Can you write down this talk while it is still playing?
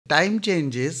time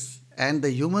changes and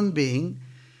the human being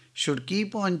should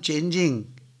keep on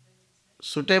changing,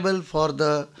 suitable for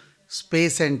the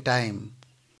space and time.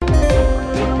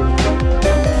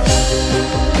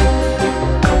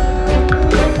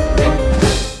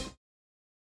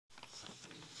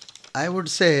 I would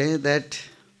say that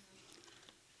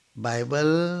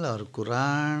Bible or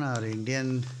Quran or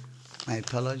Indian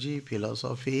mythology,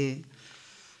 philosophy,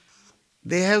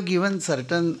 they have given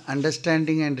certain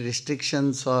understanding and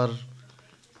restrictions, or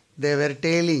they were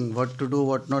telling what to do,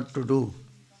 what not to do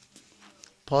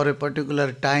for a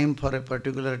particular time, for a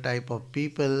particular type of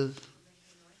people.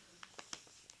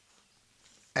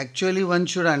 Actually, one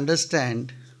should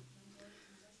understand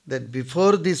that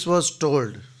before this was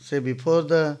told, say before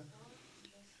the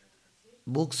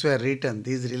books were written,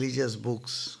 these religious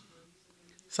books,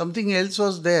 something else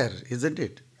was there, isn't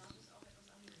it?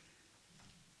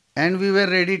 And we were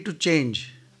ready to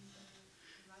change.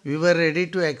 We were ready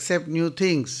to accept new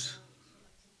things.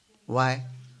 Why?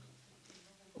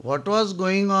 What was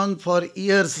going on for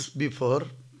years before,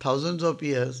 thousands of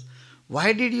years,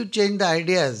 why did you change the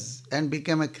ideas and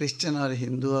become a Christian or a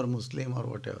Hindu or Muslim or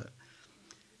whatever?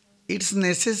 It's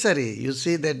necessary, you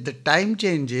see, that the time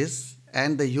changes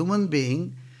and the human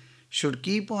being should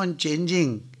keep on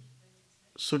changing,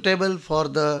 suitable for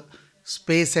the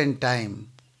space and time.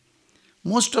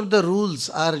 Most of the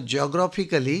rules are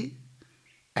geographically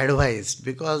advised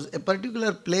because a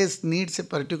particular place needs a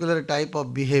particular type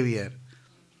of behavior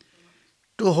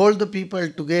to hold the people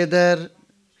together,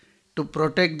 to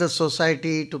protect the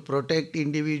society, to protect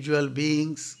individual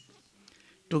beings,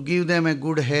 to give them a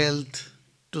good health,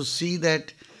 to see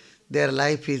that their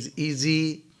life is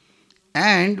easy,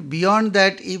 and beyond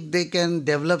that, if they can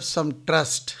develop some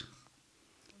trust,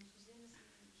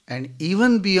 and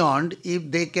even beyond,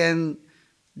 if they can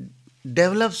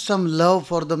develop some love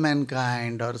for the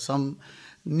mankind or some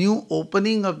new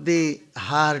opening of the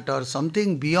heart or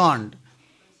something beyond,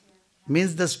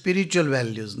 means the spiritual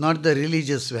values, not the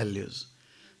religious values,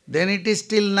 then it is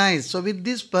still nice. So with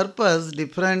this purpose,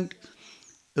 different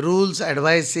rules,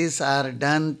 advices are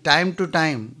done time to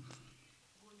time.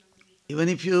 Even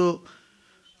if you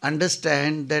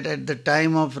understand that at the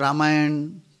time of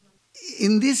Ramayana,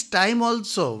 in this time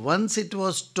also, once it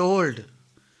was told,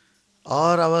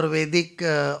 or our Vedic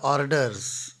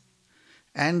orders,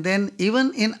 and then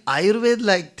even in Ayurveda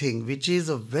like thing, which is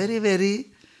a very, very,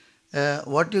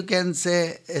 what you can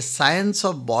say, a science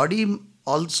of body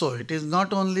also. It is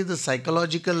not only the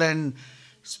psychological and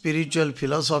spiritual,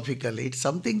 philosophical, it's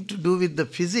something to do with the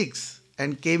physics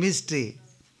and chemistry.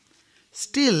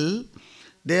 Still,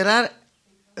 there are,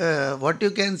 what you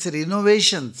can say,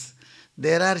 innovations.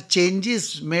 There are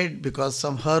changes made because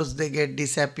some herbs they get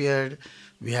disappeared.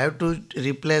 We have to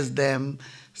replace them.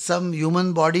 Some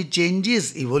human body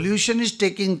changes. Evolution is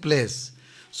taking place.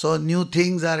 So new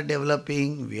things are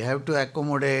developing. We have to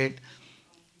accommodate.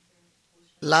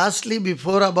 Lastly,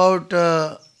 before about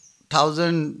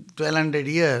 1200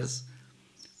 years,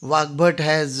 Vagbhat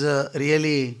has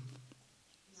really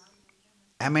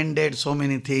amended so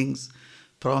many things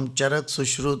from Charak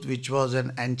Sushrut, which was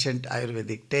an ancient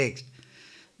Ayurvedic text.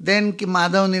 Then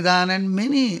Madhav Nidan and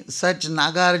many such,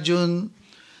 Nagarjun,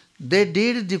 they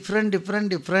did different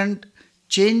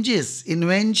changes,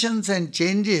 inventions and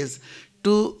changes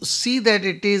to see that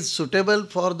it is suitable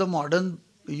for the modern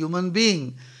human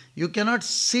being. You cannot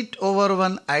sit over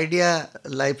one idea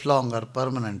lifelong or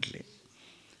permanently.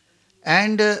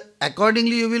 And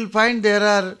accordingly, you will find there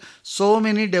are so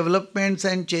many developments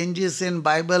and changes in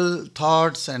Bible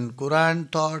thoughts and Quran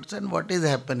thoughts and what is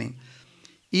happening.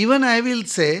 Even I will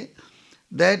say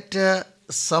that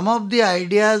some of the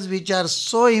ideas which are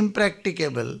so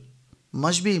impracticable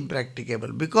must be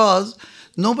impracticable because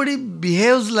nobody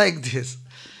behaves like this.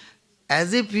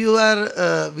 As if you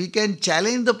are, we can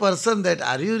challenge the person that,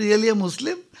 are you really a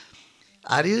Muslim?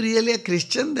 Are you really a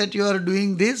Christian that you are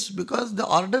doing this? Because the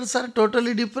orders are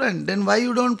totally different. Then why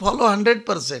you don't follow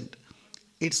 100%?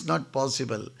 It's not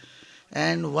possible.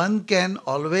 And one can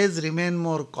always remain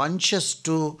more conscious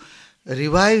to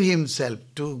revive himself,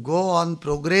 to go on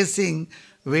progressing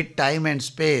with time and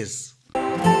space.